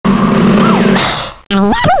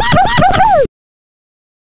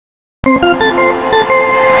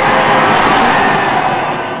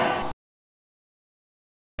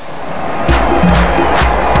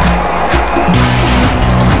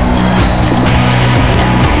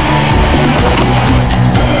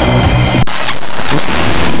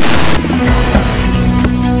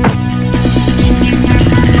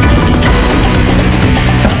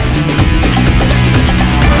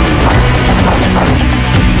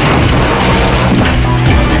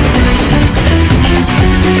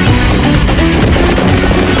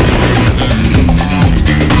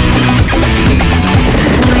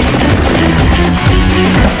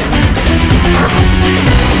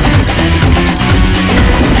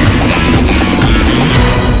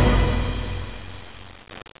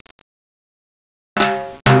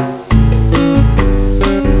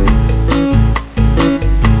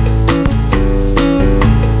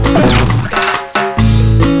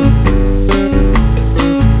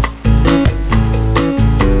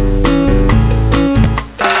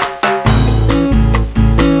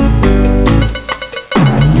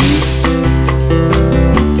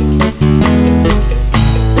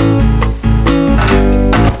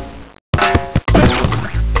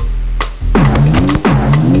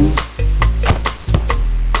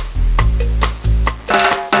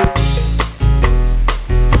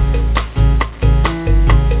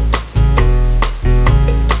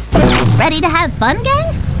Ready to have fun,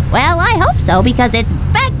 gang? Well, I hope so, because it's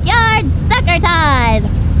backyard soccer time!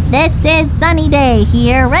 This is Sunny Day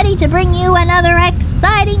here, ready to bring you another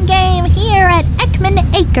exciting game here at Ekman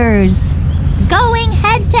Acres. Going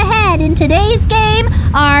head-to-head in today's game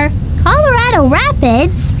are Colorado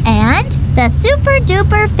Rapids and the Super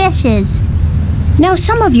Duper Fishes. Now,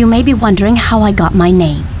 some of you may be wondering how I got my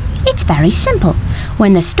name. It's very simple.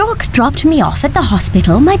 When the stork dropped me off at the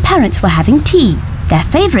hospital, my parents were having tea. Their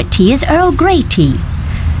favorite tea is Earl Grey tea.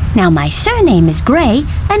 Now, my surname is Grey,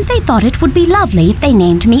 and they thought it would be lovely if they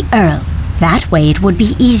named me Earl. That way it would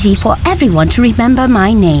be easy for everyone to remember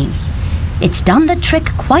my name. It's done the trick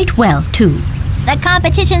quite well, too. The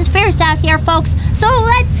competition's fierce out here, folks, so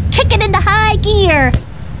let's kick it into high gear.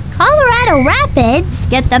 Colorado Rapids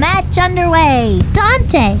get the match underway.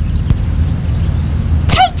 Dante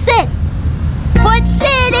takes it, puts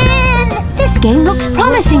it in. This game looks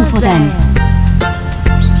promising for them.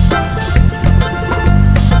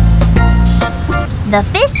 The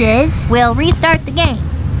Fishes will restart the game.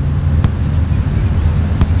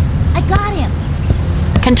 I got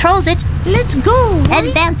him. Controls it. Let's go.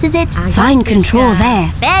 Advances it. Fine control there.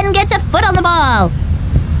 Ben gets a foot on the ball.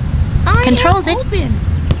 Controls it. Open.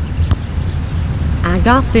 I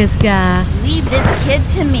got this guy. Leave this kid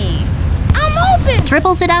to me. I'm open.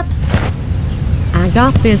 Triples it up. I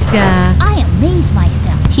got this guy. I amaze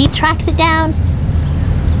myself. He tracks it down.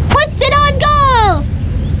 Puts it on goal.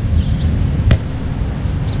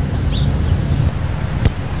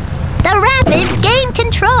 The Rapids gain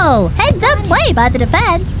control. Heads up play by the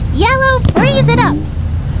defense. Yellow frees it up.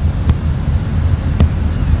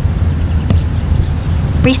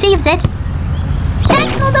 Receives it.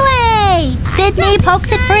 Tackled away. Sydney pokes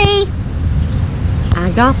it free.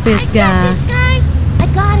 I got this guy.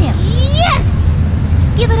 I got him.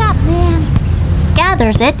 Yes! Give it up, man.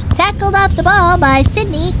 Gathers it. Tackled off the ball by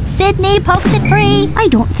Sydney. Sydney pokes it free. I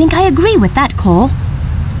don't think I agree with that call.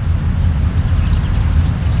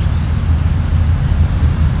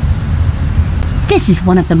 This is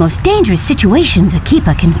one of the most dangerous situations a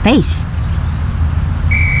keeper can face.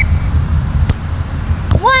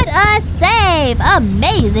 What a save!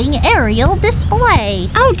 Amazing aerial display.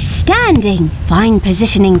 Outstanding! Fine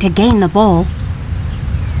positioning to gain the ball.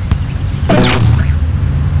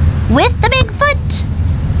 With the big foot.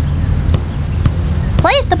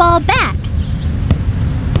 Plays the ball back.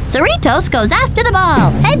 Cerritos goes after the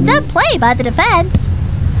ball. Heads up play by the defense.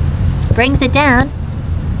 Brings it down.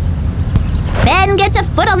 Ben gets a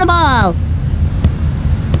foot on the ball.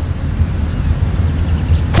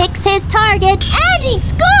 Picks his target, and he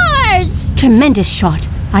scores! Tremendous shot.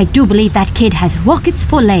 I do believe that kid has rockets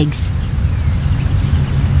for legs.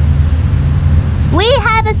 We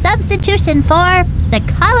have a substitution for the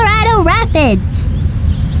Colorado Rapids.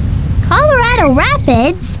 Colorado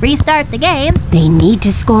Rapids restart the game. They need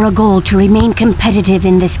to score a goal to remain competitive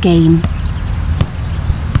in this game.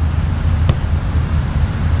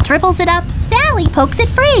 Triples it up. Sally pokes it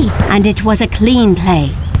free. And it was a clean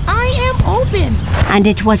play. I am open. And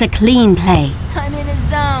it was a clean play. I'm in a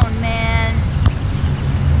zone, man.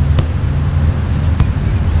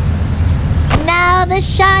 Now the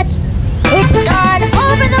shot. It's gone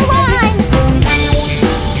over the line.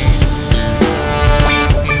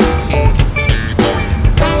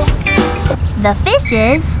 The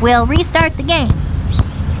Fishes will restart the game.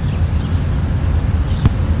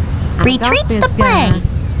 Retreats the play.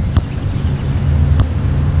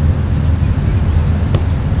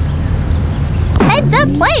 Heads up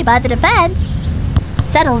play by the defense.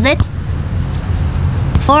 Settles it.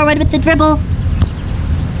 Forward with the dribble.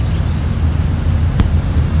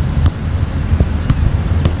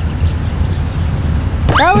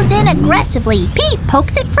 Goes in aggressively. Pete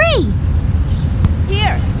pokes it free.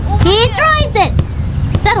 Here. He drives it.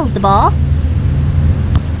 Settles the ball.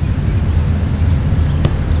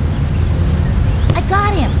 I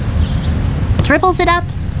got him. Dribbles it up.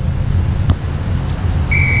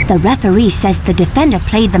 The referee says the defender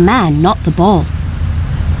played the man, not the ball.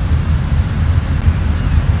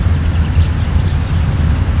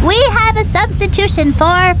 We have a substitution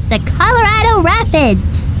for the Colorado Rapids.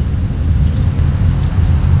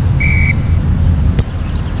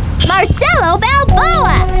 Marcelo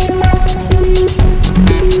Balboa!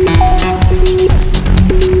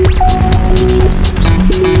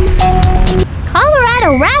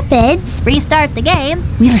 Colorado Rapids restart the game.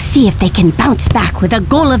 We'll see if they can bounce back with a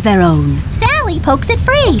goal of their own. Sally pokes it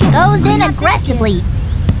free. Goes in aggressively.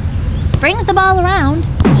 Brings the ball around.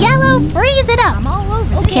 Yellow frees it up.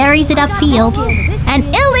 Carries it upfield. An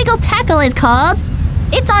illegal tackle is called.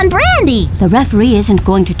 It's on Brandy. The referee isn't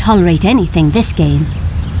going to tolerate anything this game.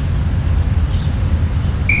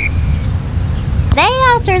 They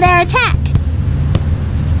alter their attack.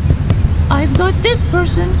 I've got this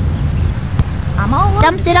person. I'm all over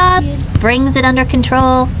Dumps it off. Brings it under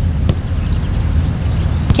control.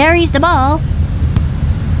 Carries the ball.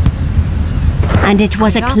 And it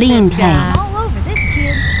was a clean play. I'm all over this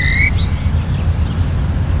kid.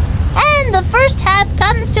 And the first half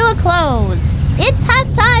comes to a close. It's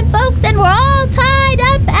halftime, folks, and we're all tied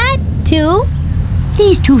up at 2.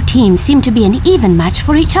 These two teams seem to be an even match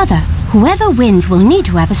for each other. Whoever wins will need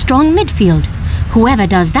to have a strong midfield. Whoever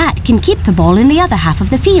does that can keep the ball in the other half of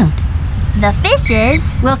the field. The Fishes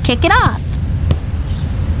will kick it off.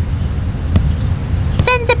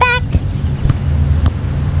 Sends it back.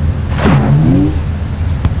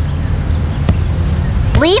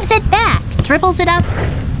 Leaves it back. Dribbles it up.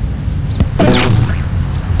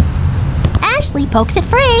 Ashley pokes it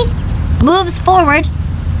free. Moves forward.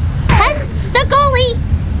 Hunts the goalie.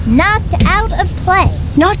 Knocked out of play.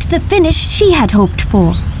 Not the finish she had hoped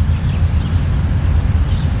for.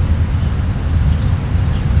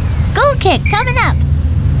 Goal kick coming up.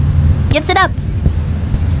 Gives it up.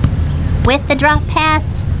 With the drop pass.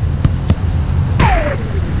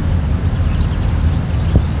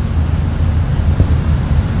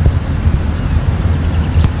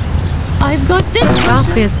 I've got this Drop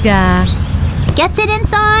this guy. Gets it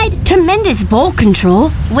inside. Tremendous ball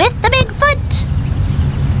control. With the big foot.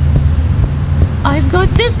 I've got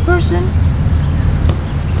this person.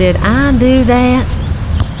 Did I do that?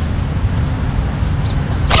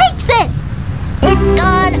 Takes it. It's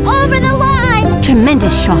gone over the line.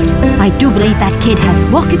 Tremendous shot. I do believe that kid has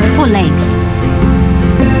rockets for legs.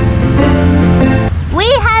 We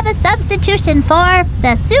have a substitution for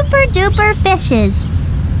the Super Duper Fishes.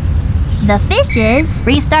 The Fishes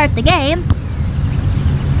restart the game.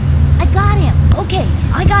 I got him. Okay,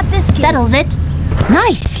 I got this kid. Settles it.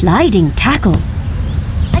 Nice sliding tackle.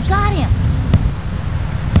 I got him.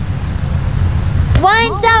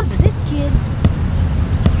 Winds All up. over this kid.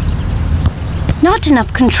 Not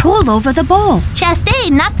enough control over the ball.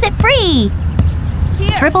 Chastain knocks it free.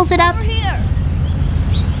 Here. Dribbles it up. Over here.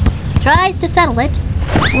 Tries to settle it.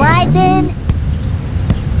 Slides in.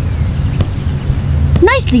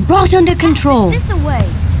 Nicely brought under control. This away.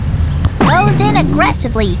 Goes in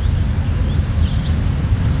aggressively.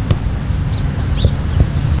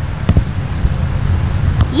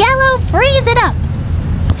 Yellow frees it up.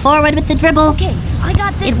 Forward with the dribble. Okay, I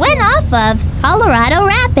got this It went kid. off of Colorado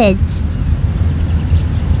Rapids.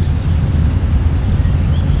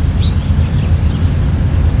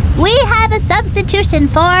 We have a substitution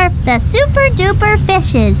for the Super Duper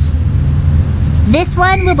Fishes. This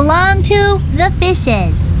one will belong to the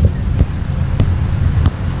Fishes.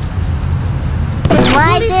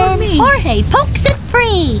 Slides for in. me. Jorge pokes it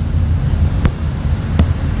free.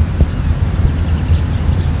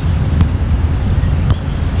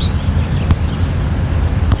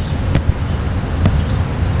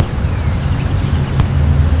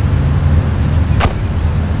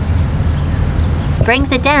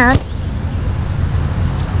 Brings it down.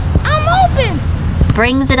 I'm open.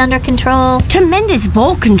 Brings it under control. Tremendous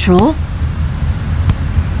ball control.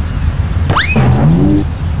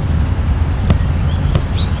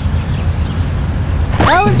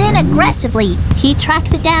 Goes in aggressively. He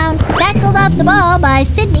tracks it down. Tackled off the ball by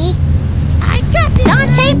Sydney. I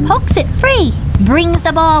Ashley pokes it free, brings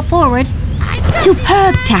the ball forward.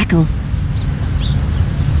 Superb tackle.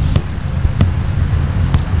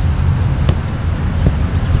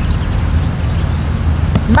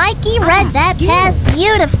 Mikey read that pass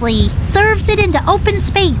beautifully, serves it into open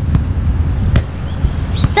space.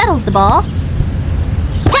 Settles the ball.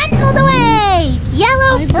 Tackled away!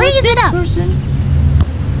 Yellow frees it up.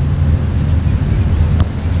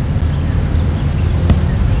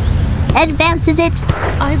 Advances it.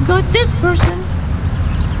 I've got this person.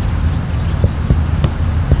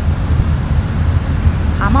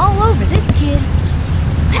 I'm all over this kid.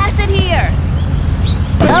 Pass it here.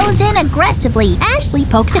 Goes in aggressively. Ashley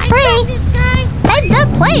pokes it free. This guy. Heads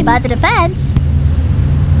up play by the defense.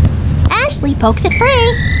 Ashley pokes it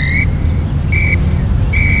free.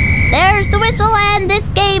 There's the whistle and this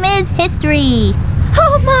game is history.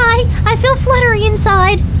 Oh my, I feel fluttery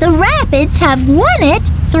inside. The Rapids have won it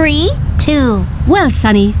 3-2. Well,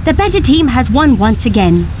 Sonny, the better team has won once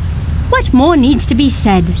again. What more needs to be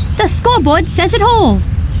said? The scoreboard says it all.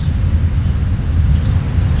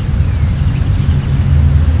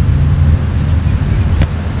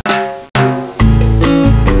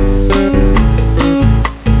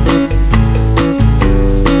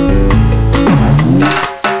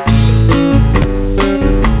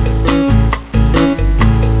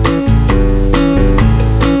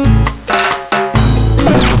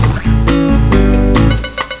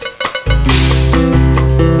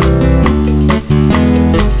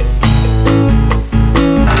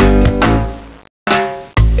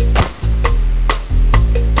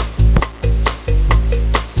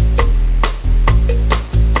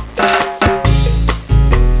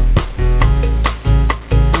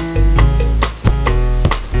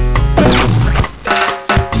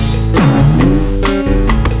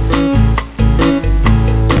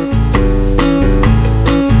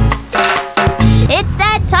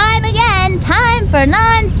 For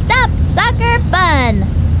non-stop soccer fun.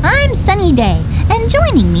 I'm Sunny Day, and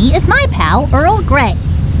joining me is my pal Earl Grey.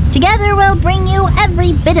 Together we'll bring you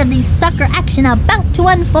every bit of the soccer action about to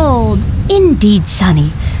unfold. Indeed,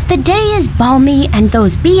 Sonny. The day is balmy and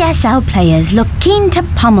those BSL players look keen to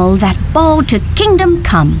pummel that ball to kingdom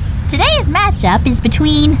come. Today's matchup is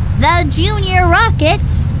between the Junior Rockets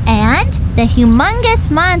and the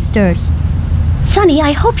Humongous Monsters. Sonny,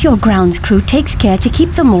 I hope your grounds crew takes care to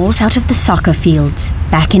keep the moles out of the soccer fields.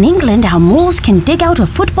 Back in England, our moles can dig out a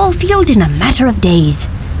football field in a matter of days.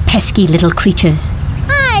 Pesky little creatures.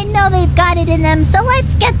 I know they've got it in them, so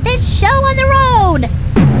let's get this show on the road.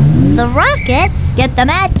 The Rockets get the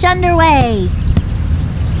match underway.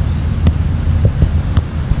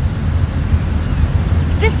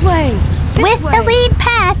 This way. With the lead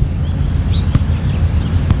pass.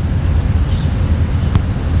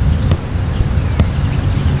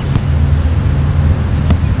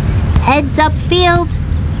 Heads up field.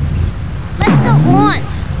 Let's go once.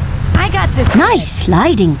 I got this. Nice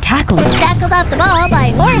sliding tackle. Tackled off the ball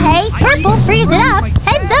by Jorge. Purple frees it up.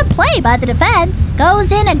 Heads up play by the defense.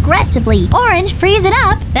 Goes in aggressively. Orange frees it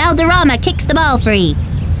up. Valderrama kicks the ball free.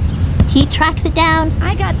 He tracks it down.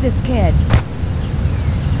 I got this kid.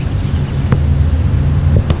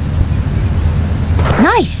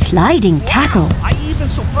 Nice sliding tackle. I even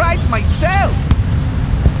surprised myself.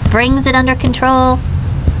 Brings it under control.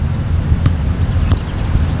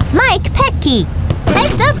 Mike Petke.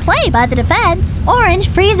 Heads up play by the defense. Orange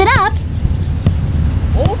frees it up.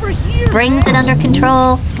 Over here. Brings it under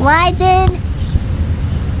control. Slides in.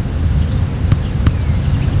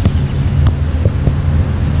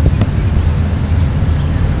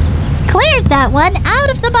 Clears that one out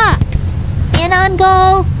of the box. In on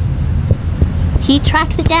goal. He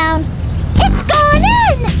tracks it down. It's gone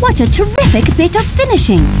in! What a terrific bit of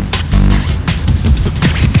finishing.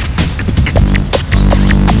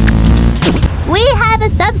 We have a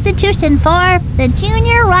substitution for the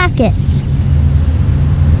Junior Rockets.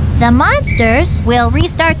 The Monsters will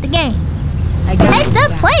restart the game. Heads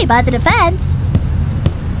up play by the defense.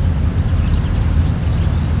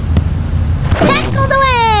 Tackled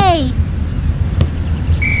away!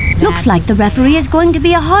 Looks like the referee is going to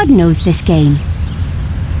be a hard-nosed this game.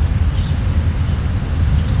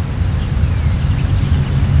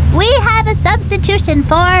 We have a substitution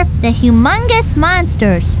for the Humongous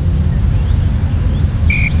Monsters.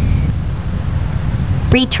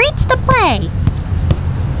 Retreats the play.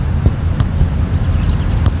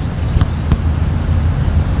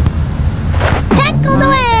 Tackled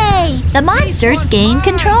away! The Monsters gain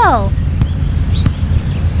control.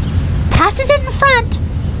 Passes it in front.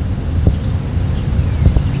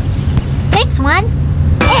 Takes one.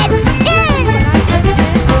 It's in!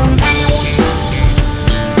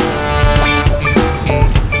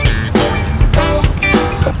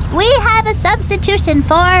 substitution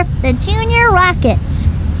for the Junior Rockets.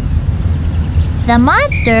 The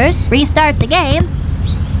Monsters restart the game.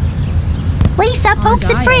 Lisa pokes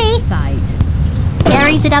it free.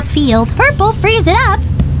 Carries it upfield. Purple frees it up.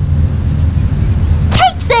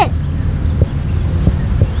 Takes it!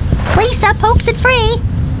 Lisa pokes it free.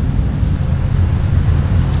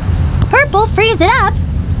 Purple frees it up.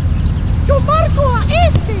 Yo marco a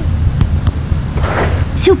este!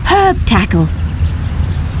 Superb tackle.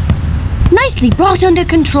 Nicely brought under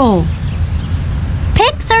control.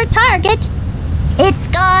 Picks her target. It's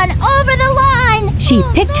gone over the line. She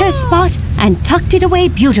picked her spot and tucked it away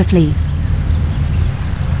beautifully.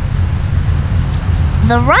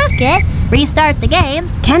 The Rockets restart the game.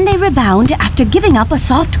 Can they rebound after giving up a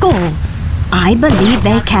soft goal? I believe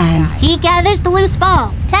they can. He gathers the loose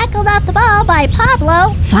ball. Tackled off the ball by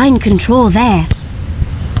Pablo. Fine control there.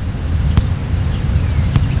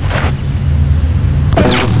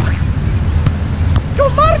 Yo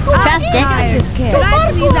marco a Trust it. este! Yo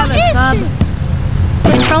marco a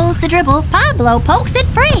este! Controls the dribble. Pablo pokes it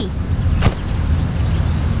free.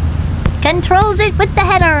 Controls it with the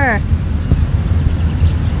header.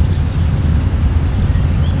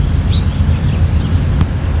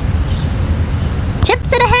 Chips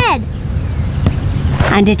it ahead.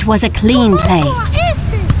 And it was a clean play. Marco a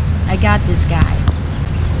este! I got this guy.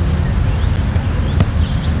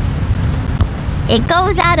 It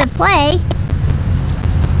goes out of play.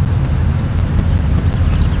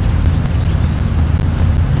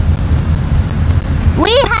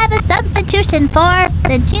 We have a substitution for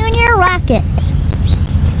the Junior Rockets.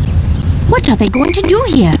 What are they going to do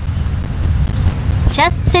here?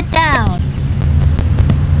 Just sit down.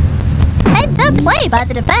 Heads up play by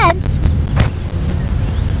the defense.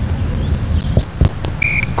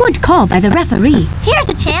 Good call by the referee. Here's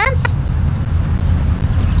a chance.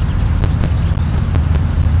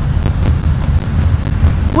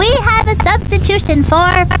 We have a substitution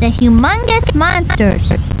for the Humongous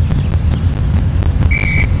Monsters.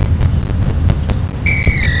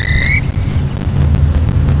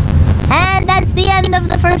 And that's the end of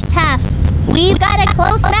the first half. We've got a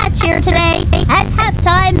close match here today. At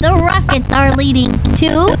halftime, the Rockets are leading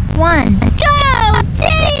 2-1. Go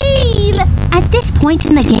team! At this point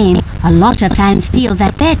in the game, a lot of fans feel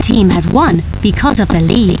that their team has won because of the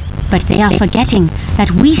lead. But they are forgetting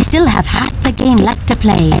that we still have half the game left to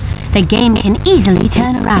play. The game can easily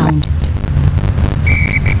turn around.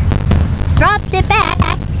 Drops it back.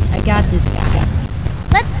 I got this guy.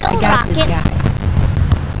 Let's go, I got this Rocket.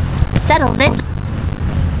 guy. Settles it.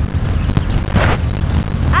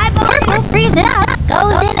 Purple frees it up.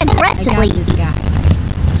 Goes in I got aggressively. this guy.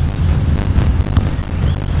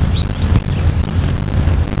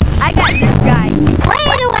 I got this guy.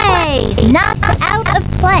 Played away. Knocked out of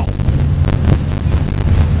play.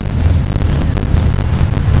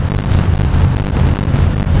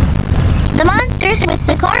 The Monsters with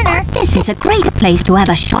the corner. This is a great place to have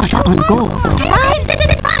a shot on goal. Drives into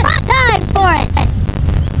the box. Dives for it.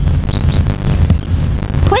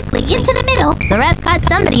 Quickly into the middle. The ref caught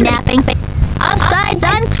somebody napping. Offsides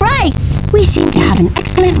on Christ. We seem to have an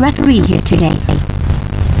excellent referee here today.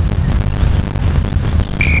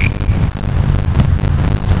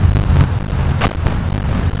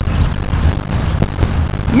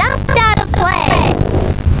 Knocked out of play.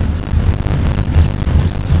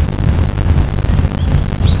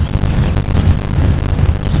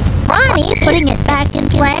 Ronnie putting it back in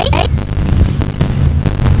play.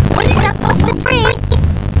 Lisa pokes it free.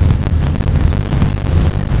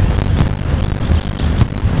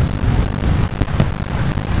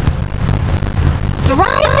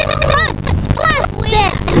 Drives in the front. Blasts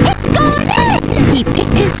it. It's gone in. He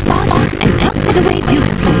picked his spot and tucked it away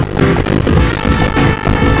beautifully.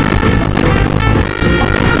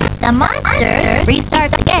 The Monsters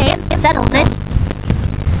restart the game. Settles it.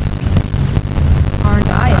 Aren't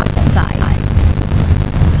I outside?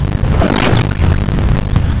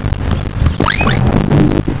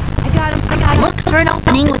 I got him. I got him. Looks for an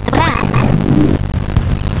opening with the pass.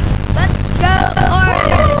 Let's go,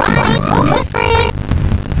 Orange. Ronnie pokes it free.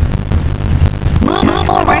 Move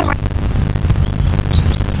forward.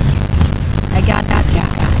 I got that guy.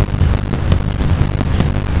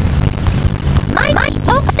 Mikey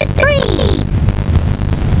pokes it free.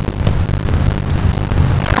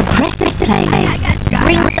 Aggressive play. I got this guy.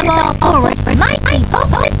 Brings the ball forward for Mikey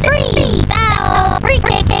pokes it free. Foul. Free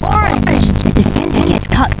kick, Orange. The defender gets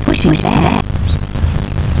caught pushing there.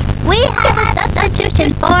 We have a substitution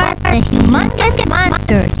for the Humongous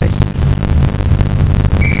Monsters.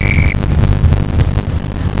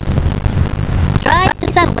 Tries to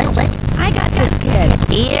settle it. I got this kid.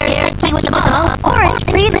 Here's Mikey with the ball. Orange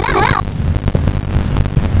frees it out.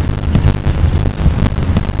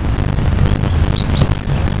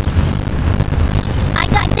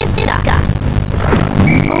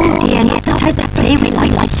 way we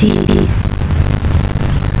like to see it.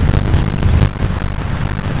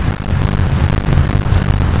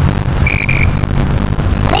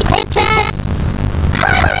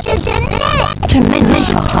 Tremendous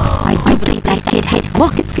shot. I do believe that kid has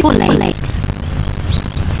rockets for legs.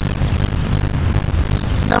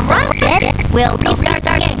 The rocket will restart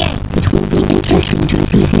our game. It will be interesting to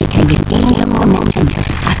see if they can gain momentum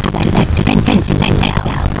after that defensive leg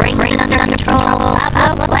bell. Bring it under control.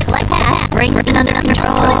 Up, like that. Bring it under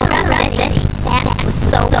control. Ready. That was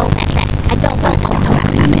so bad. I don't want to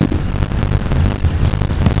happen.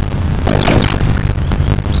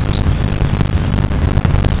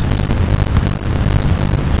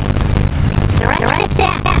 Direct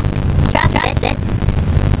that. Drop it.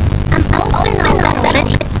 I'm open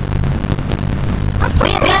already. We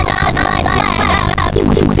are done. He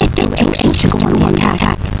was a bit too anxious to go on the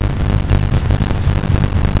attack.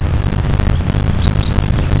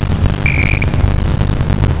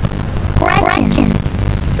 Gretchen.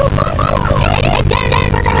 Down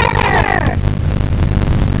for the runner.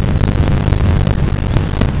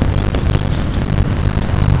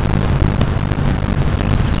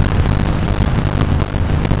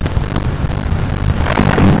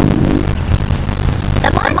 The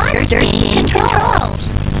monsters are in control.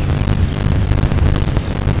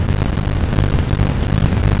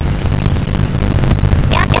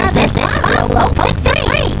 Yeah, this is Pablo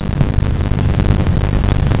 63.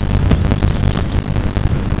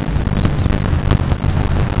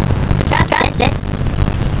 That's it.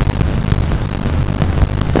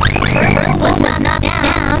 First was not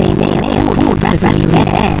down. They may have moved that rally right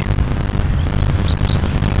there.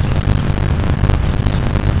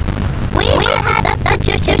 We had a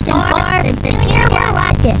substitution for the Junior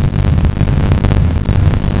Rockets.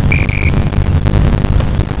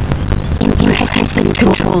 In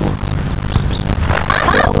control.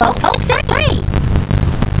 Pablo 63.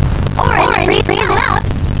 Orange 3 up.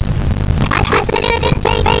 I pass it in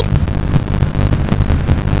base.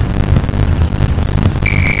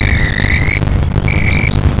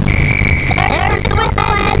 There's the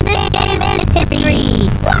whistle and the game is history.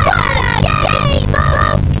 What a game,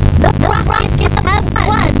 folks! The Rockets have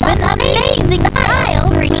won with amazing style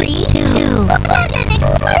 3-2. What an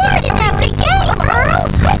extraordinary game, Earl!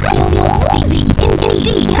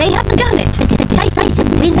 Indeed, they haven't done it. The decisive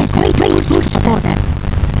win is very boost for them.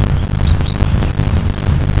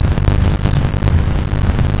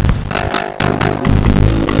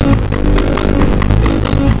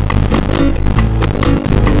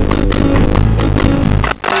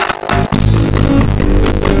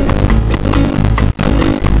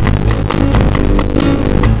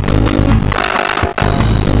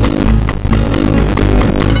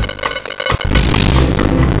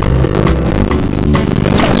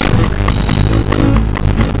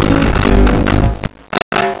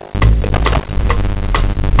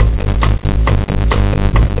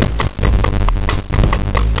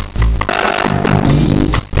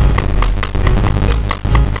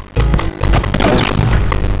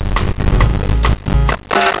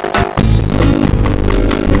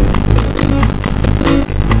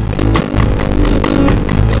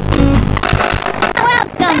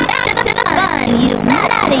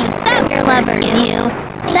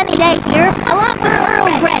 Sunny day here, along with Earl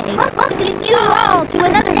Grey, welcoming you all to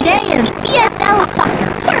another day of ESL soccer.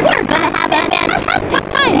 We're gonna have a fantastic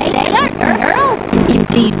time today, aren't we, Earl?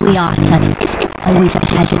 Indeed we are, Sonny. It's always a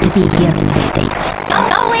pleasure to be here in the States.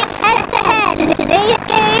 Going head-to-head in today's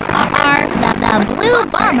game are the Blue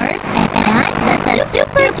Bombers and the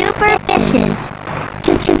Super Duper Fishes.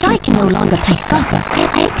 Since I can no longer play soccer,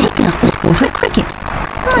 I have taken up the sport of cricket.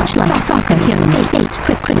 Much like soccer here in the States,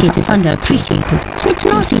 cricket is underappreciated. It's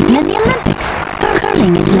not even in the Olympics.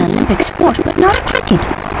 Curling is an Olympic sport, but not cricket.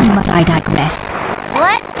 But I digress.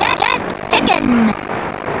 Let's get ticking!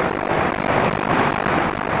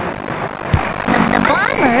 The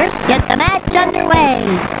Bombers get the match underway.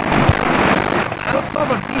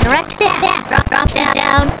 Direct step, drop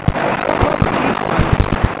down.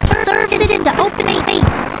 Serves it into opening feet.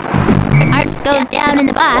 Arts goes down in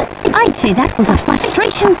the box. I'd say that was a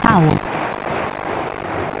frustration foul.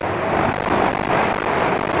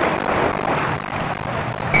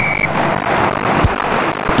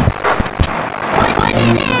 Put it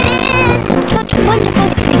in! Such wonderful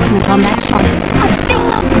placement on that shot. A thing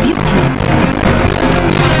of beauty.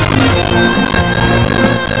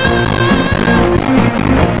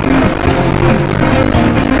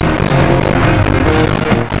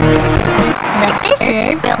 The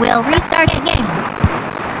Fishes will restart the game.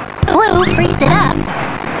 Blue frees it up.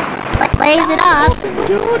 Plays it off.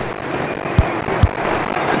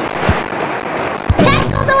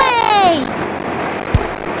 Tackles away!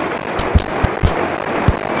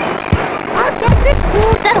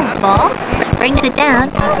 it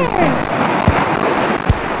down.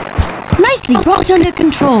 Nicely brought under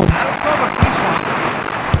control. I'll cover this one.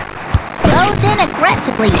 Goes in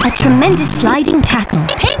aggressively. A tremendous sliding tackle.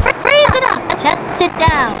 Pink frees it up. Just sit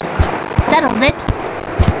down. Settles it.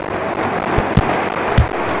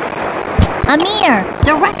 Amir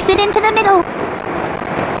directs it into the middle.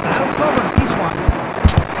 I'll cover this one.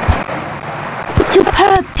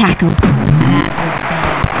 Superb tackle. That was bad.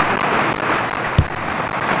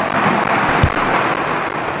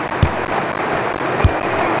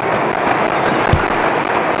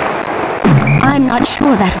 I'm not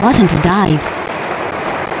sure that wasn't a dive.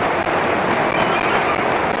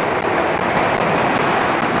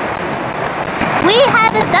 We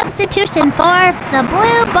have a substitution for the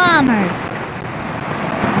Blue Bombers.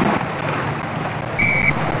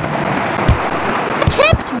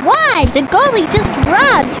 Tipped wide. The goalie just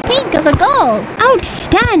robbed Pink of a goal.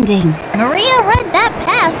 Outstanding. Maria read that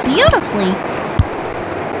pass beautifully.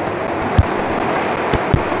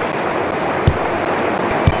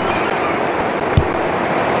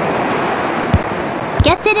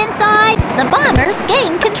 Gets it inside. The Bombers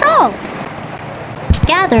gain control.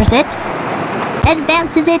 Gathers it.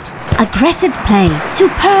 Advances it. Aggressive play.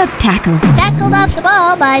 Superb tackle. Tackled off the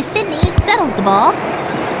ball by Sydney. Settles the ball.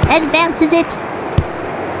 Advances it.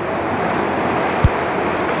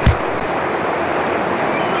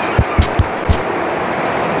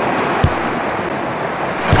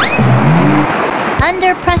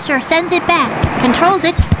 Under pressure, sends it back. Controls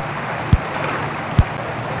it.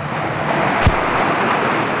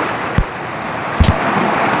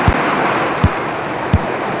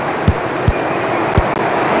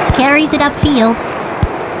 Carries it upfield.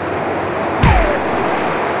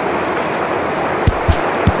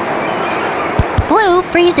 Blue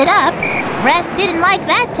frees it up. Ref didn't like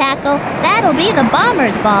that tackle. That'll be the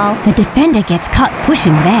Bombers' ball. The defender gets caught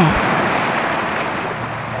pushing there.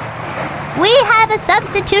 We have a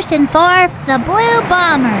substitution for the Blue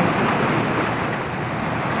Bombers.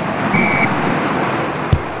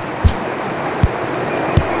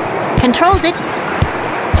 Controls it.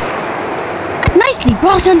 Nicely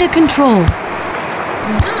brought under control.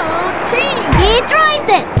 He drives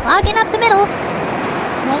it. Logging up the middle.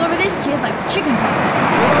 All over this kid like chicken pox.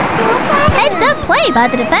 Heads up play by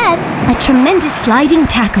the defense. A tremendous sliding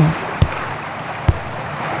tackle.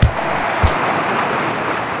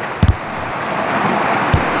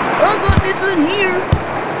 I got this in here.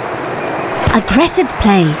 Aggressive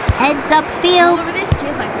play. Heads All upfield. over this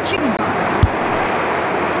kid like chicken pox.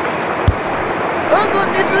 I got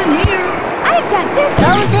this in here. I got this.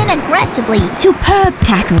 Goes in aggressively. Superb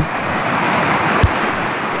tackle.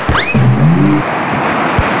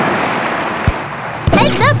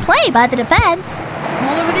 Heads up play by the defense.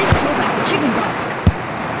 All over this kid like chicken pox.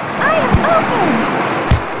 I am open.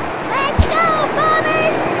 Let's go,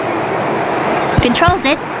 Bombers! Controls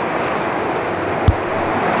it.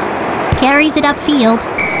 Carries it upfield.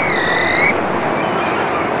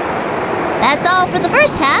 That's all for the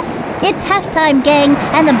first half. It's halftime, gang,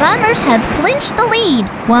 and the Bombers have clinched the lead.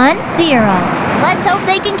 1-0. Let's hope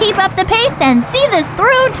they can keep up the pace and see this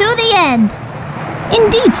through to the end.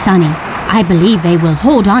 Indeed, Sonny. I believe they will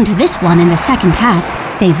hold on to this one in the second half.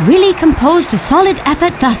 They've really composed a solid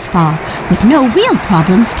effort thus far, with no real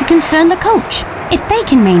problems to concern the coach. If they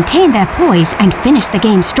can maintain their poise and finish the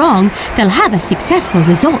game strong, they'll have a successful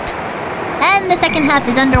result. And the second half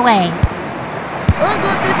is underway. I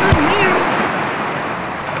got this in here.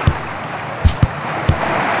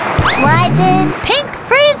 Slides in. Pink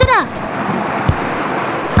frees it up.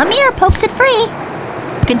 Amir pokes it free.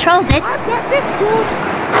 Controls it. I got this dude.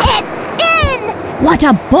 It's in! What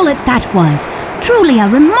a bullet that was! Truly a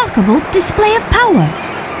remarkable display of power.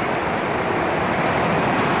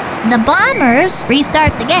 The Bombers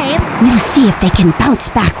restart the game. We'll see if they can bounce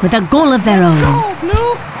back with a goal of their own. Go,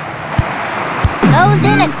 Blue. Goes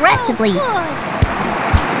in aggressively.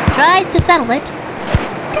 Tries to settle it.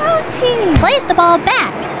 Go, team. Plays the ball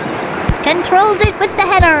back. Controls it with the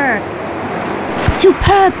header.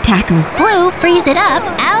 Superb tackle. Blue frees it up.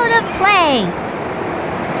 Out of play.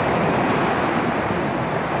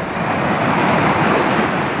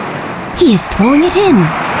 He is throwing it in.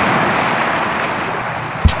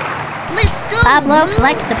 Let's go, Pablo Blue.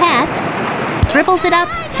 collects the pass. Dribbles it up.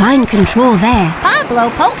 Fine control there.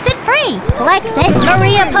 Pablo pokes it free. Collects it.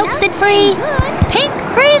 Maria pokes it free. Pink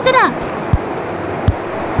frees it up.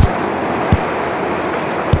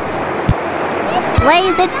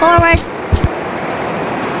 Plays it forward.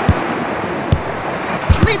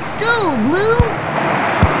 Let's go, Blue.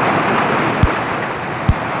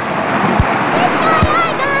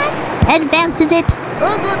 Advances it.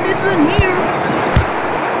 I got this in here.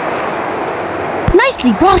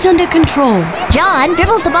 Nicely brought under control. John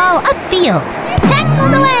dribbles the ball upfield.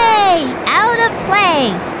 Tackled away! Out of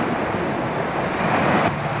play.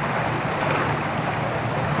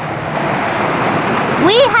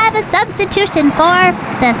 We have a substitution for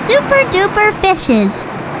the Super Duper Fishes.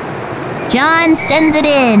 John sends it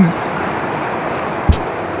in.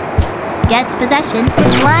 Gets possession.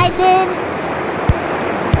 Slides in.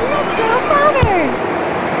 Let's go, Bombers!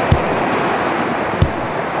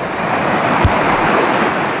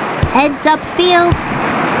 Heads upfield.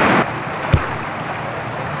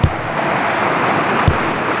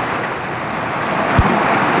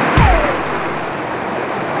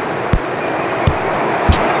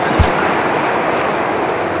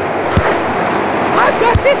 I've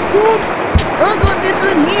got this, dude. I'll got this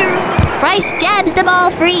in here. Price jabs the ball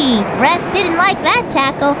free. Ref didn't like that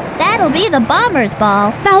tackle. That'll be the Bombers'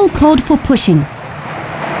 ball. Foul called for pushing.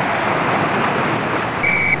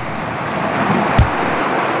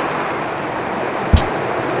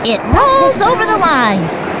 It rolls over the line.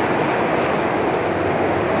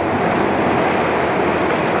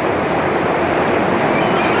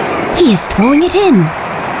 He is throwing it in.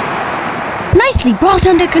 Nicely brought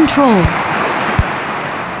under control.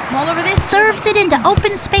 All over this. Serves it into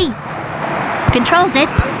open space. Controls it.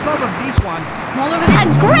 I'll cover this one. All over this. A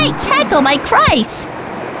great tackle by Christ.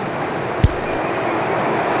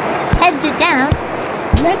 Heads it down.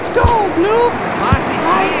 Let's go, Blue. Pass it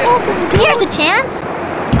clear. Here's a chance.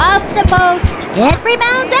 Off the post. It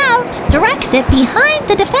rebounds out. Directs it behind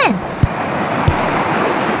the defense.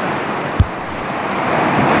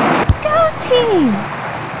 Go team.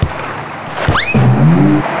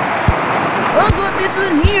 I'll got this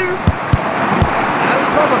in here. I'll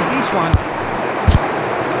cover this one.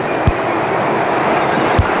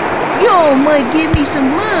 Y'all might give me some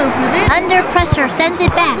love for this. Under pressure sends it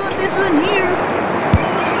I'll back. got this in here.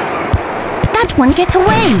 That one gets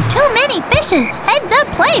away. Too many fishes. Heads up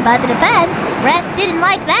play by the defense. Ref didn't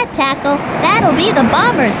like that tackle. That'll be the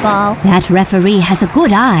Bombers' ball. That referee has a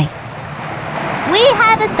good eye. We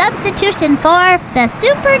have a substitution for the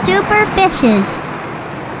Super Duper Fishes.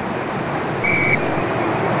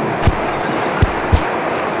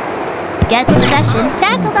 Gets possession.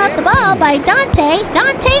 Tackled off the ball by Dante.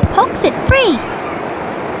 Dante pokes it free.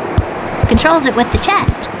 Controls it with the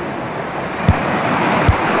chest.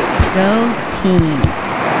 Go team.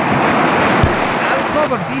 I'll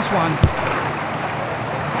cover this one.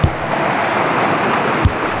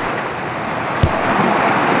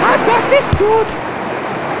 I've got this, dude.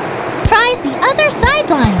 Tries the other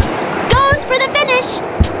sideline. Goes for the finish.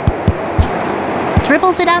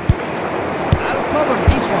 Dribbles it up. I'll cover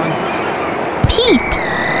this one. Pete.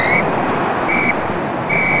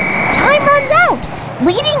 Time runs out,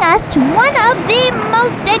 leading us to one of the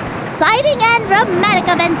most exciting and dramatic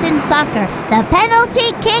events in soccer, the penalty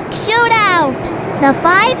kick shootout. The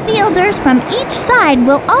 5 fielders from each side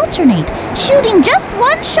will alternate, shooting just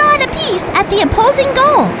one shot apiece at the opposing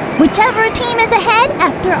goal. Whichever team is ahead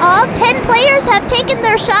after all 10 players have taken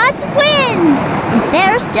their shots wins. If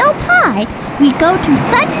they're still tied, we go to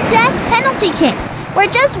sudden death penalty kicks, where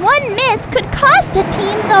just one miss could cost a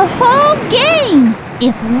team the whole game.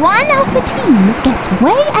 If one of the teams gets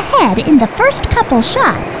way ahead in the first couple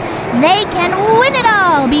shots, they can win it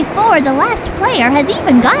all before the last player has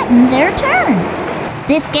even gotten their turn.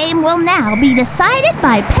 This game will now be decided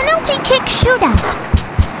by penalty kick shootout.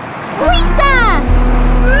 Lisa!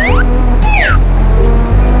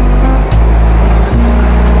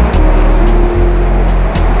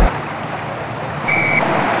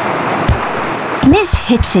 Miss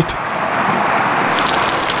hits it.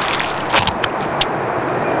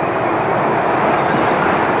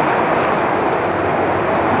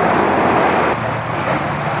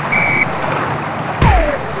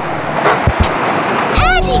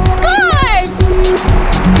 And he scores!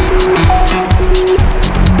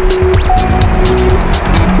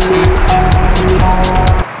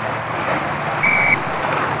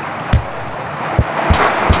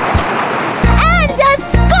 And a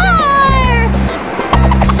score!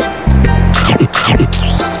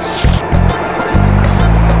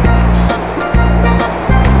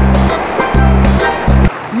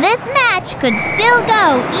 This match could still go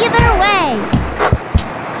either way.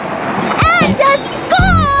 And a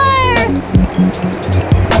score!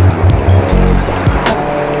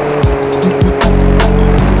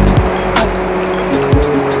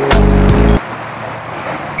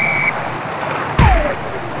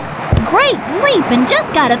 Great leap and just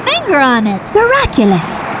got a finger on it. Miraculous.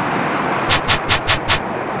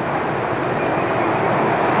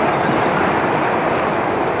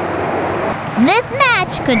 This match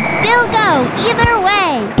match could still go either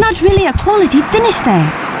way. Not really a quality finish there.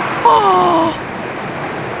 Oh!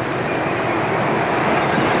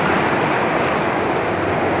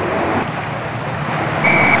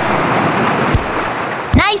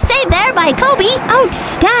 Nice save there by Kobe.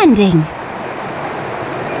 Outstanding!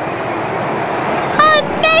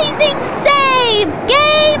 Amazing save!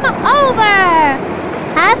 Game over!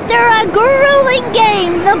 After a grueling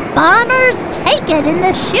game, the Bombers take it in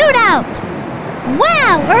the shootout.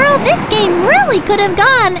 Wow, Earl, this game really could have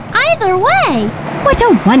gone either way. What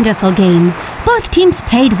a wonderful game. Both teams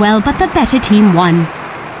played well, but the better team won.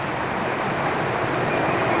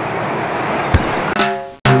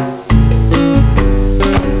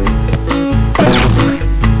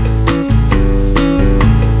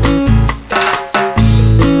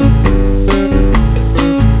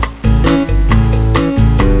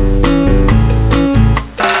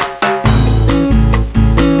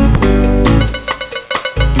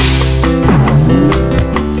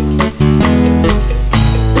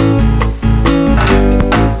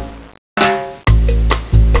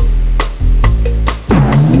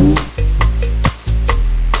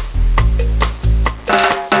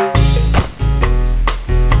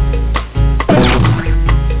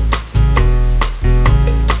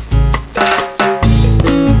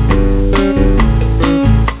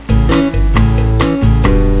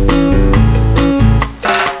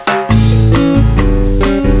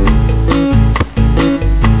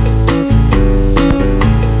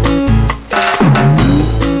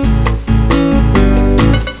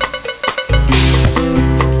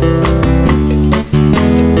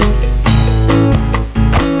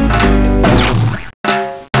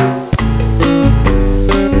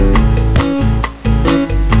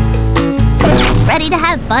 Ready to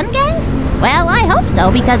have fun, gang? Well, I hope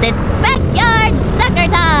so, because it's backyard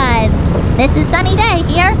sucker time! This is Sunny Day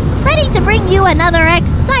here, ready to bring you another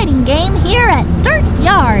exciting game here at Dirt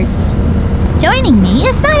Yards. Joining me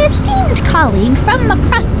is my esteemed colleague from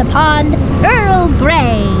across the pond, Earl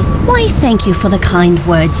Grey. Why, thank you for the kind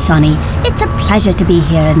words, Sonny. It's a pleasure to be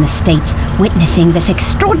here in the States, witnessing this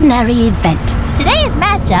extraordinary event. Today's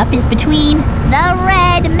matchup is between the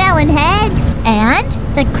Red Melonheads and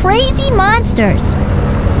the Crazy Monsters.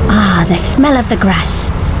 Ah, the smell of the grass,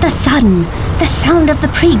 the sun, the sound of the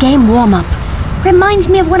pre-game warm-up. Reminds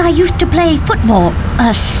me of when I used to play football,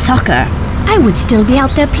 soccer. I would still be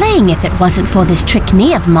out there playing if it wasn't for this trick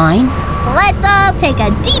knee of mine. Let's all take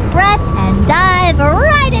a deep breath and dive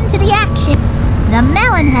right into the action. The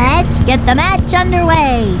Melonheads get the match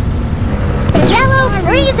underway. Yellow,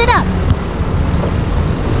 freeze it up.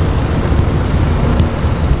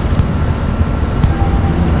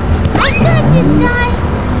 I got this guy.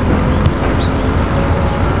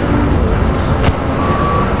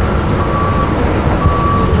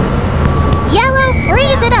 Yellow,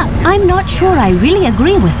 freeze it up. I'm not sure I really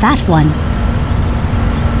agree with that one.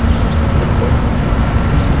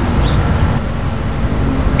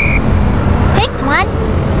 Takes one.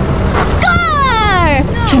 Score!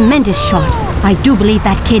 No. Tremendous shot. I do believe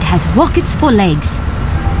that kid has rockets for legs.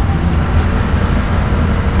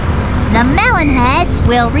 The Melonheads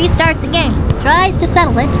will restart the game. Tries to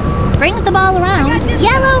settle it. Brings the ball around.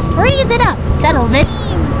 Yellow, freeze it up. Settles it.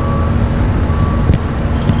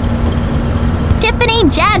 Tiffany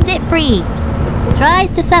jabs it free. Tries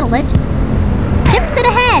to settle it. Tips it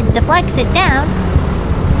ahead. Deflects it down.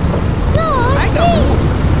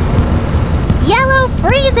 Yellow,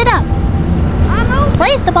 freeze it up.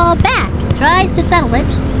 Plays the ball back. Tries to settle it.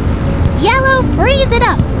 Yellow, freeze it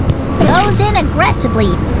up. Goes in aggressively.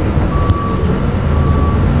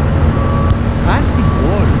 Pass the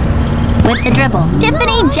ball. With the dribble.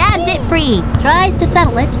 Tiffany jabs it free. Tries to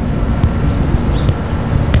settle it.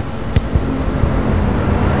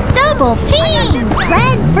 Double team!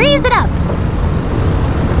 Red, freeze it up.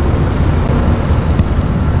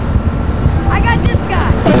 I got this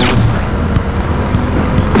guy.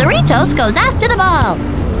 Cerritos goes after the ball.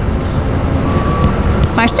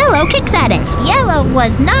 Marcelo kicks at it. Yellow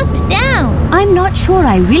was knocked down. I'm not sure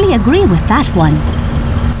I really agree with that one.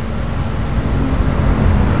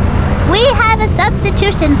 We have a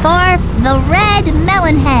substitution for the Red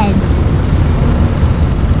Melonheads.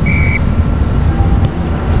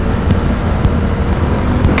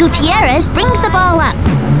 Gutierrez brings the ball up.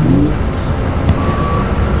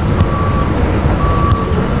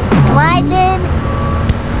 Slides in.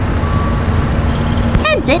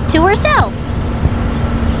 Hands it to herself.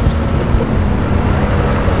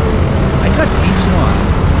 I got this one.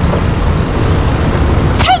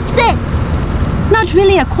 Takes it. Not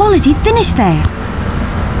really a quality finish there.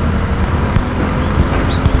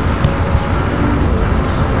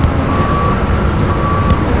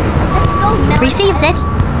 Receives it.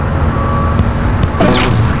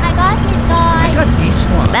 I got this guy. I got this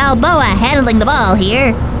one. Balboa handling the ball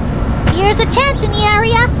here. Here's a chance in the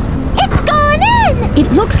area. It's gone in!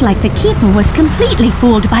 It looks like the keeper was completely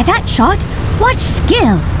fooled by that shot. What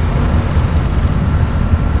skill!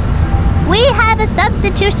 We have a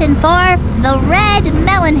substitution for the Red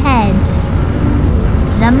Melonheads.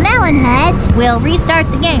 The Melonheads will restart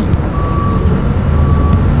the game.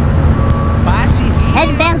 Passy here.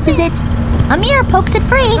 Advances it. Amir pokes it I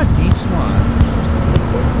free. got this one.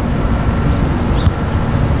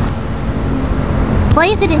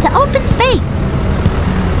 Plays it into open space.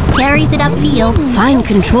 Carries it upfield. Fine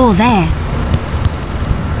control there.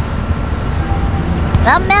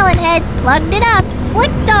 The Melonheads plugged it up.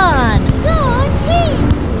 Flicked on.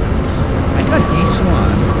 I got this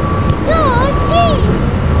one.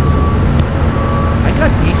 I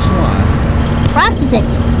got this one. Crosses it.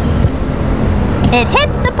 It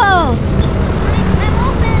hits the post. I'm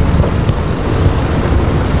open.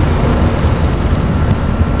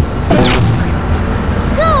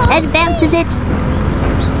 Advances it.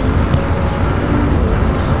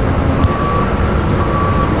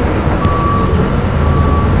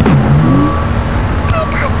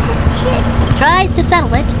 Tries to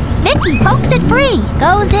settle it. Vicky pokes it free.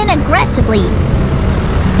 Goes in aggressively.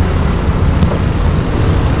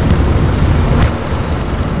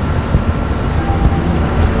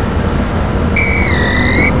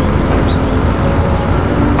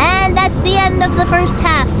 And that's the end of the first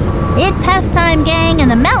half. It's halftime, gang,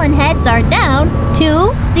 and the Melonheads are down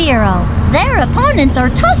 2-0. Their opponents are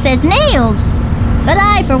tough as nails. But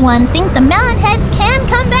I, for one, think the Melonheads can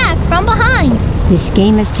come back from behind. This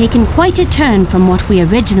game has taken quite a turn from what we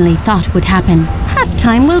originally thought would happen.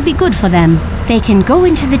 Halftime will be good for them. They can go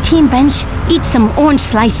into the team bench, eat some orange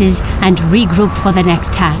slices, and regroup for the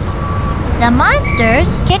next half. The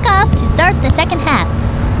Monsters kick off to start the second half.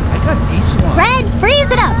 I got this one. Red frees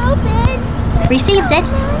it up. Receives it.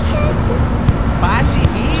 Passy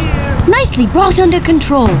here. Nicely brought under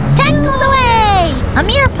control. Tackled away.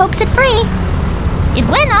 Amir pokes it free. It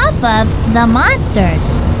went off of the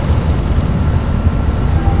Monsters.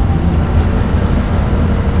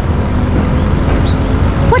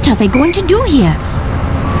 What are they going to do here?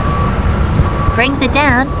 Brings it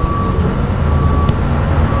down.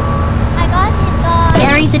 I got this guy.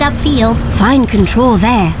 Carries it upfield. Fine control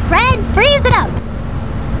there. Red frees it up.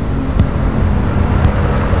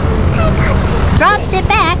 Drops it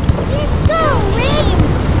back. Let's go, Red.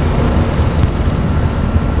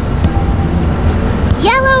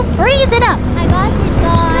 Yellow frees it up. I got this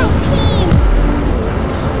guy. Team.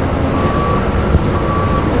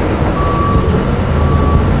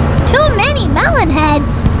 Too many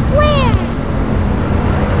Melonheads. Where?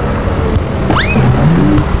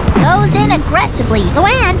 Goes in aggressively.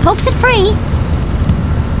 Luan pokes it free.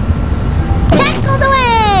 Tackled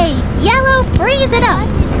away. Yellow frees it up.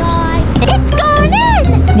 It's gone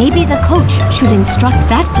in. Maybe the coach should instruct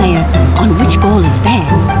that player on which goal is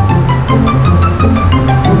theirs.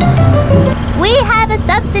 We have a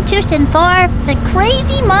substitution for the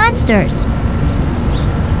Crazy Monsters.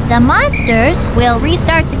 The Monsters will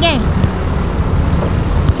restart the game.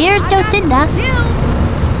 Here's Jocinda.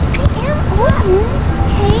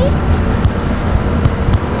 Okay.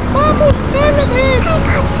 Almost feminine. I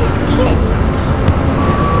got this kid.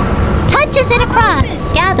 Touches it across.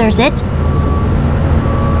 Gathers it.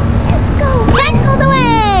 Let's go. Tackled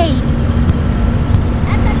away.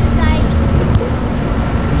 That's on the side.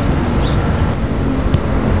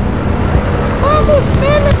 Almost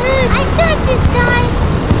feminine. I got this guy.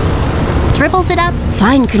 Dribbles it up.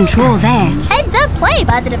 Fine control there. Heads up play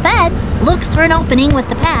by the defense. Looks for an opening with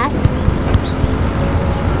the pass.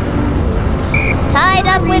 Tied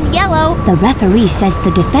up with yellow. The referee says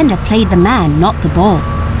the defender played the man, not the ball.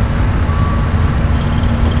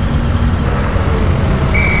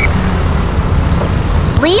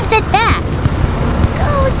 Leaves it back.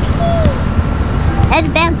 Go team.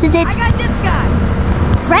 Advances it. I got this guy.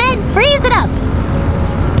 Red frees it up.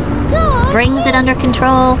 Go. Brings it under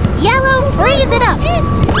control. Yellow frees it up.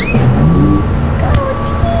 Go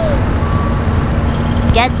team.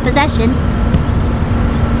 Gets possession.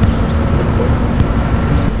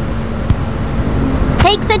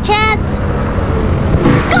 Takes a chance.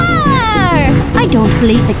 Score! I don't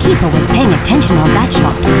believe the keeper was paying attention on that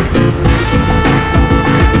shot.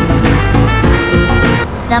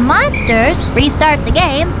 The Monsters restart the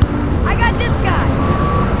game. I got this guy.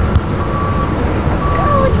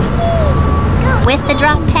 Go team. Go. With the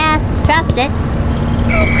drop pass, traps it.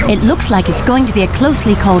 It looks like it's going to be a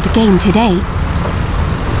closely called game today.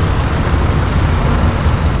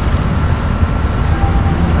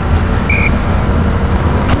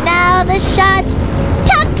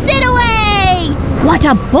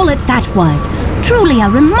 What a bullet that was! Truly a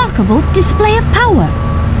remarkable display of power.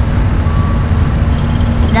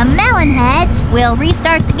 The Melonheads will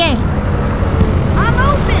restart the game. I'm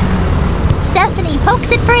open. Stephanie pokes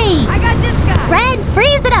it free. I got this guy. Red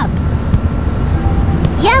frees it up.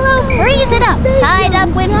 Yellow frees it up. Tied up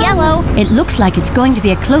with yellow. It looks like it's going to be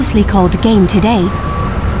a closely called game today.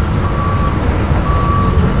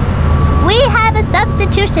 We have a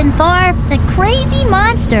substitution for the Crazy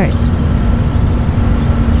Monsters.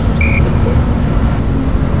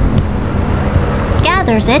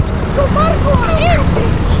 Gathers it.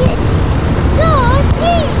 This kid. No,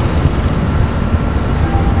 me.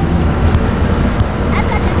 I've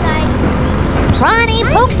got this side. Ronnie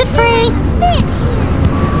pokes it free.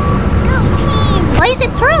 Go team. Plays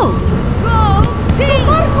it through. Go team.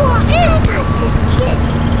 I got this kid.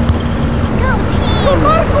 Go team.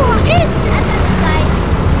 I've got this side.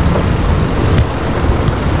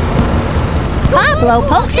 Pablo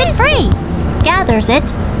pokes it free. Gathers it.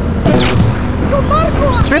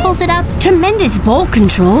 Dribbles it up. Tremendous ball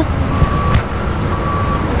control.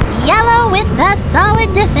 Yellow with the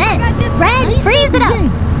solid defense. Red frees it up.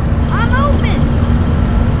 I'm open.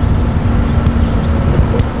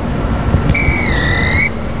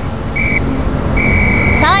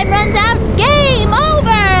 Time runs out. Game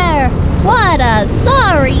over. What a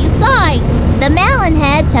sorry sight. The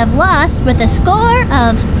Melonheads have lost with a score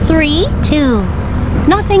of 3-2.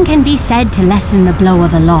 Nothing can be said to lessen the blow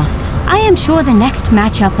of a loss. I am sure the next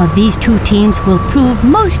matchup of these two teams will prove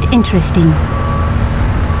most interesting.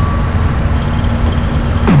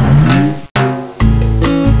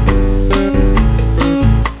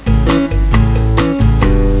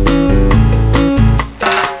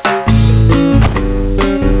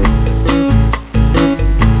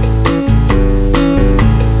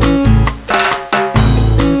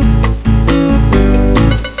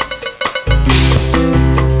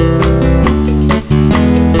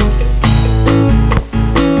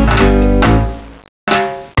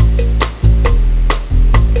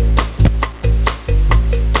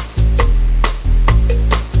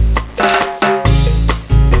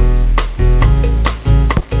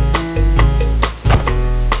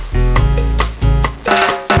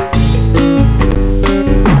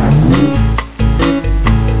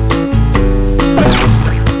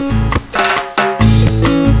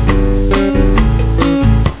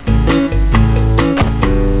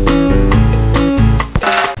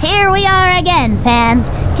 Fans,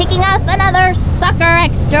 kicking off another soccer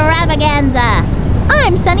extravaganza.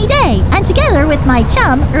 I'm Sunny Day, and together with my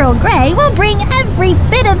chum, Earl Grey, we'll bring every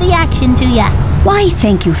bit of the action to ya. Why,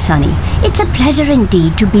 thank you, Sonny. It's a pleasure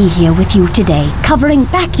indeed to be here with you today, covering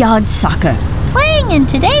backyard soccer. Playing in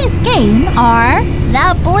today's game are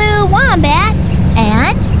the Blue Wombats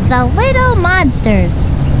and the Little Monsters.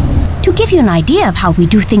 To give you an idea of how we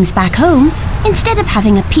do things back home, instead of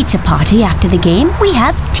having a pizza party after the game, we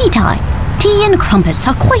have tea time. Tea and crumpets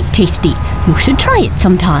are quite tasty. You should try it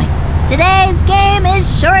sometime. Today's game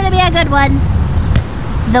is sure to be a good one.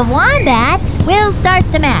 The Wombats will start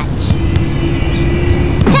the match.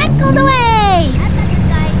 Tackled away!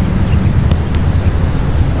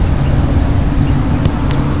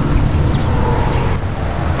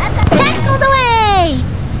 Tackled away!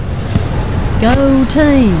 Go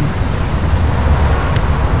team.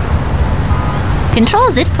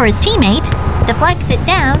 Controls it for his teammate, deflects it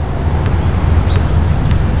down.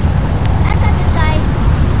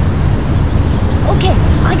 Okay,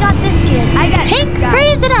 I got this kid. I got Pink this guy.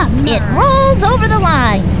 frees it up. It rolls over the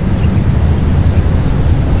line.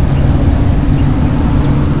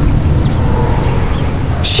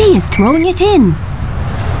 She is throwing it in.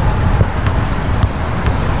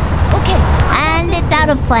 Okay. And it's out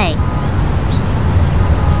of play.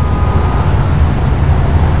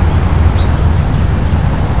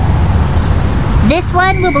 This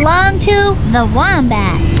one will belong to the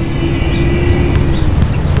Wombats.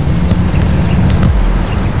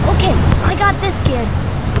 Okay, I got this kid.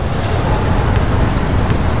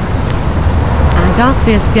 I got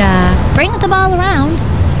this guy. Brings the ball around.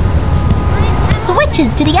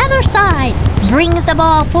 Switches to the other side. Brings the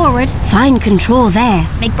ball forward. Fine control there.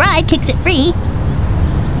 McBride kicks it free.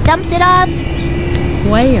 Dumps it off.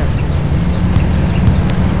 Where?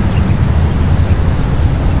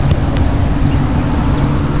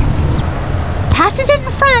 Passes it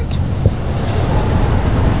in front.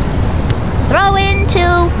 Throw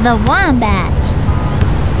into the Wombats.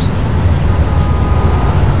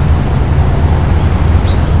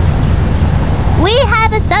 We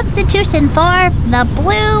have a substitution for the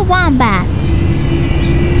Blue Wombats.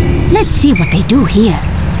 Let's see what they do here.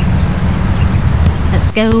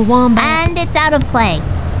 Let's go Wombat. And it's out of play.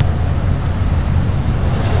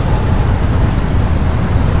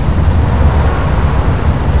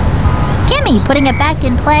 Jimmy putting it back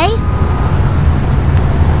in play.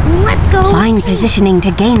 Let's go. Fine positioning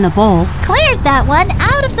to gain the ball. Clears that one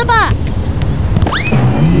out of the box.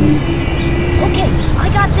 Okay, I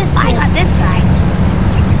got this kid. I got this guy.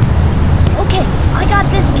 Okay, I got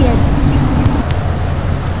this kid.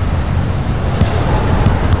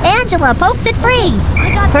 Angela pokes it free.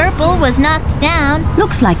 Purple was knocked down.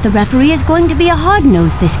 Looks like the referee is going to be a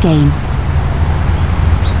hard-nosed this game.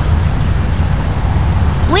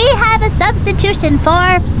 We have a substitution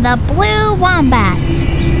for the Blue Wombats.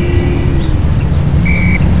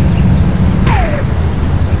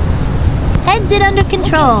 Heads it under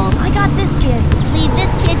control. Okay, I got this kid. Leave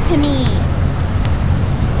this kid to me.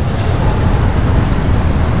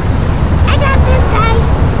 I got this guy.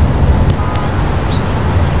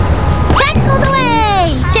 Tackled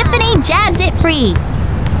away. Tiffany jabs it free.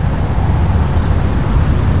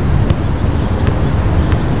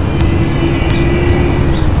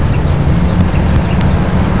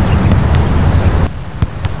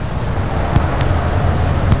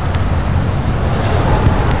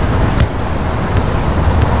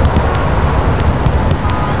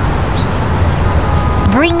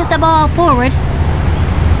 Brings the ball forward.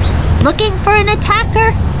 Looking for an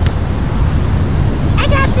attacker. I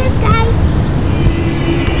got this guy.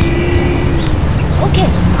 Okay,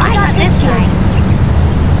 I got this guy.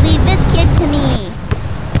 Leave this kid to me.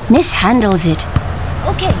 Mishandles it.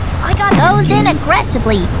 Okay, I got Goes this in kid.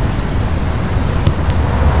 aggressively.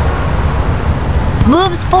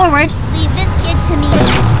 Moves forward. Leave this kid to me.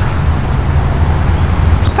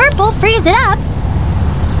 Purple frees it up.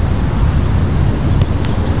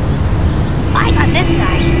 I got this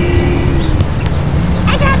guy.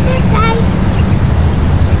 I got this guy.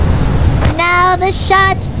 Now the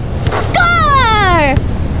shot. Score!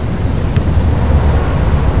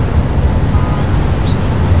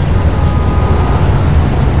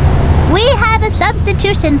 We have a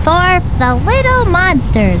substitution for the Little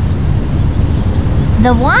Monsters.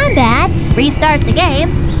 The Wombats restart the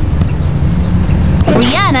game.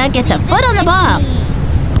 Rihanna gets a foot on the ball.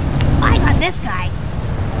 I got this guy.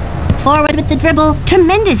 Forward with the dribble.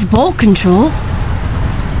 Tremendous ball control.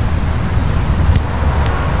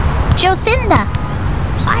 Jocinda.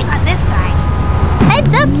 I got this guy.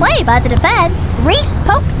 Heads up play by the defense. Reese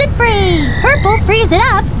pokes it free. Purple frees it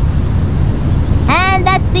up. And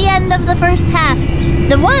that's the end of the first half.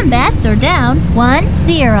 The Wombats are down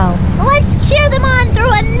 1-0. Let's cheer them on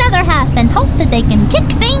through another half and hope that they can kick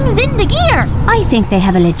things into gear. I think they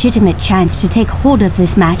have a legitimate chance to take hold of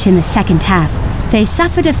this match in the second half. They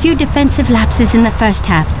suffered a few defensive lapses in the first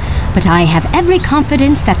half, but I have every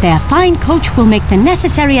confidence that their fine coach will make the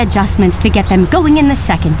necessary adjustments to get them going in the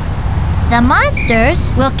second. The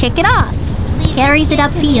Monsters will kick it off. Carries it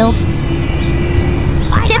upfield.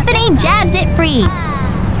 Tiffany jabs it free.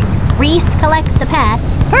 Reese collects the pass.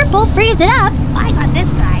 Purple frees it up. I got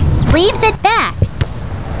this guy. Leaves it back.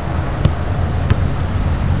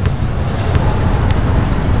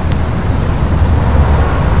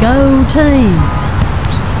 Go team!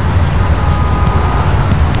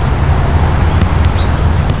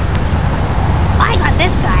 I got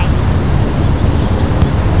this guy.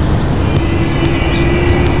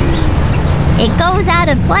 It goes out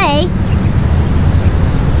of play.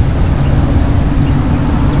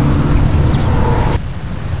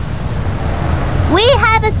 We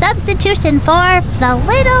have a substitution for the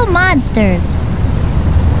Little Monsters.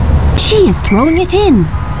 She is throwing it in.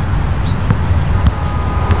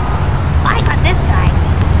 I got this guy.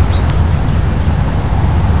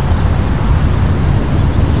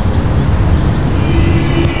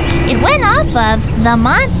 It went off of the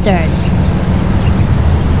Monsters.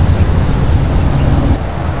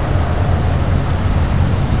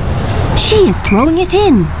 She is throwing it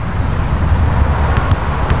in.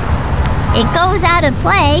 It goes out of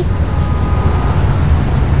play.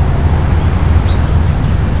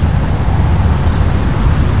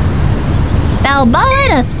 Balboa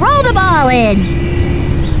to throw the ball in.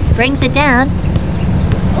 Brings it down.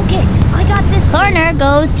 Okay, I got this. Corner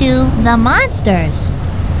goes to the Monsters.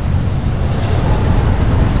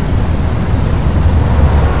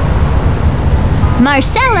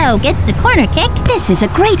 Marcelo gets the corner kick. This is a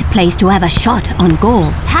great place to have a shot on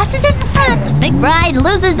goal. Passes it in front. McBride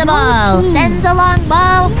loses the ball. Sends a long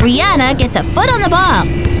ball. Brianna gets a foot on the ball.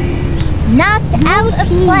 Knocked out of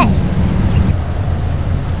play.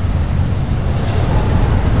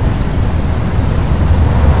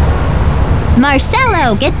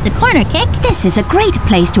 Marcelo gets the corner kick. This is a great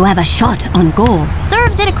place to have a shot on goal.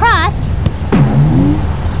 Serves it across.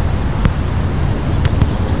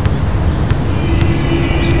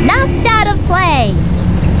 Knocked out of play.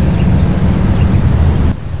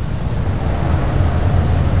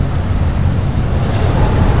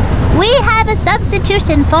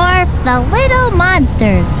 substitution for the little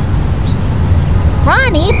monsters.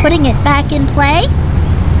 Ronnie putting it back in play.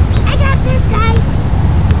 I got this, guys.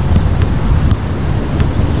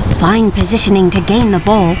 Fine positioning to gain the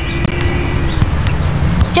ball.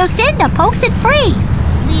 Jocinda pokes it free.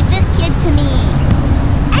 Leave this kid to me.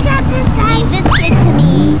 I got this, guys. Leave this kid to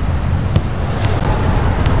me.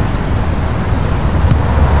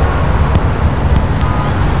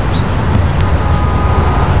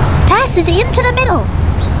 Passes into the middle.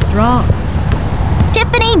 Draw.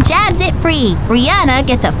 Tiffany jabs it free. Brianna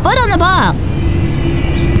gets a foot on the ball.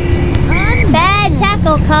 Bad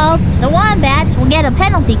tackle called. The Wombats will get a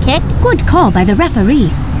penalty kick. Good call by the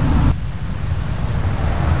referee.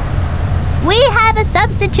 We have a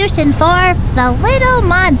substitution for the little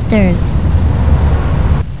monsters.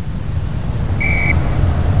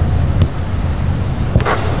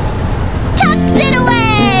 Tucks it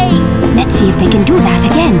away! Let's see if they can do that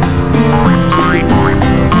again.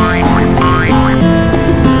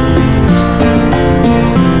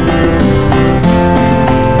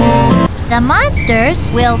 The monsters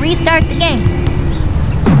will restart the game.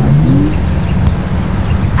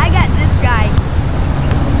 I got this guy.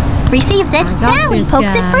 Receives it. Sally pokes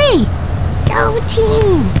it free. Go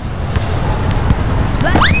team!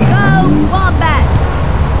 Let's go,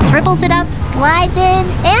 Wombats. Dribbles it up. Slides in.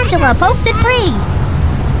 Angela pokes it free.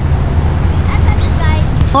 That's on the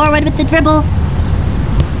side. Forward with the dribble.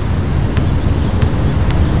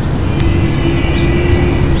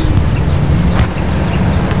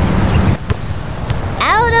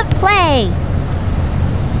 Out of play.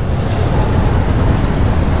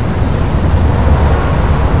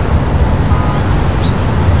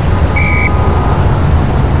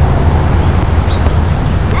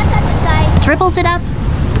 That's on the side. Dribbles it up.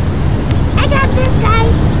 I got this,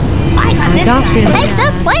 guys. I got this, got guys. this. Makes a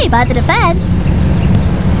play by the defense.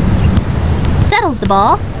 Settles the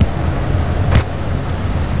ball.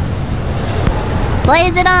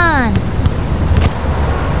 Plays it on.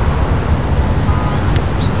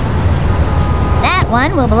 That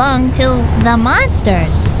one will belong to the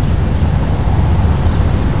monsters.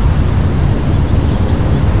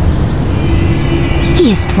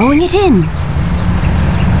 He is throwing it in.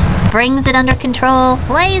 Brings it under control.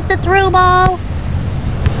 Plays the through ball.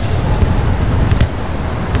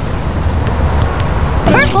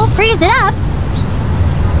 Purple frees it up.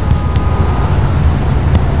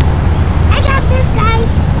 I got this, guys.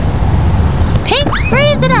 Pink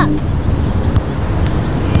frees it up.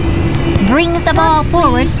 Brings the ball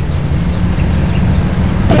forward.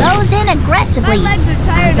 Goes in My aggressively. legs are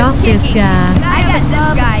tired Got of this kicking. guy. I got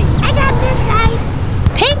this guy. I got this, guys.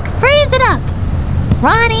 Pink frees it up.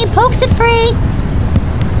 Ronnie pokes it free.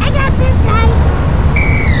 I got this, guys.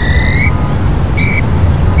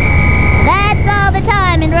 That's all the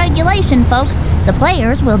time in regulation, folks. The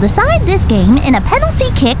players will decide this game in a penalty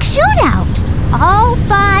kick shootout. All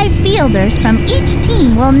 5 fielders from each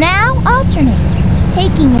team will now alternate,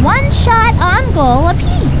 taking 1 shot on goal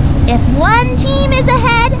apiece. If one team is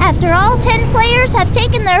ahead after all 10 players have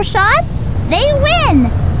taken their shots, they win.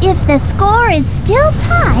 If the score is still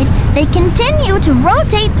tied, they continue to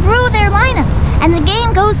rotate through their lineups, and the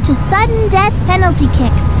game goes to sudden death penalty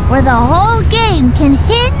kicks, where the whole game can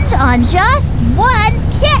hinge on just one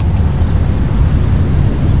kick.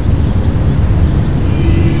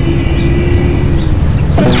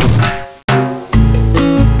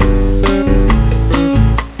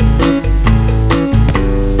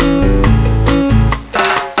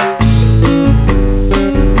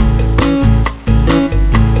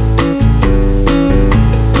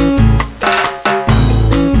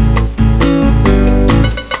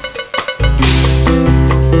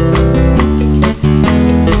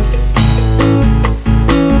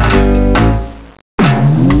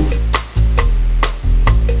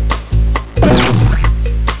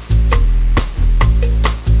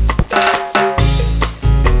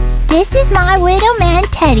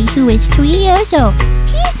 Teddy, who is 3 years old.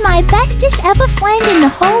 He's my bestest ever friend in the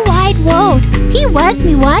whole wide world. He loves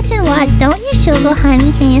me lots and lots, don't you, sugar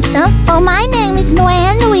honey handsome? Oh, my name is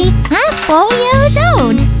Noanne Louie. I'm 4 years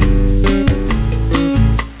old.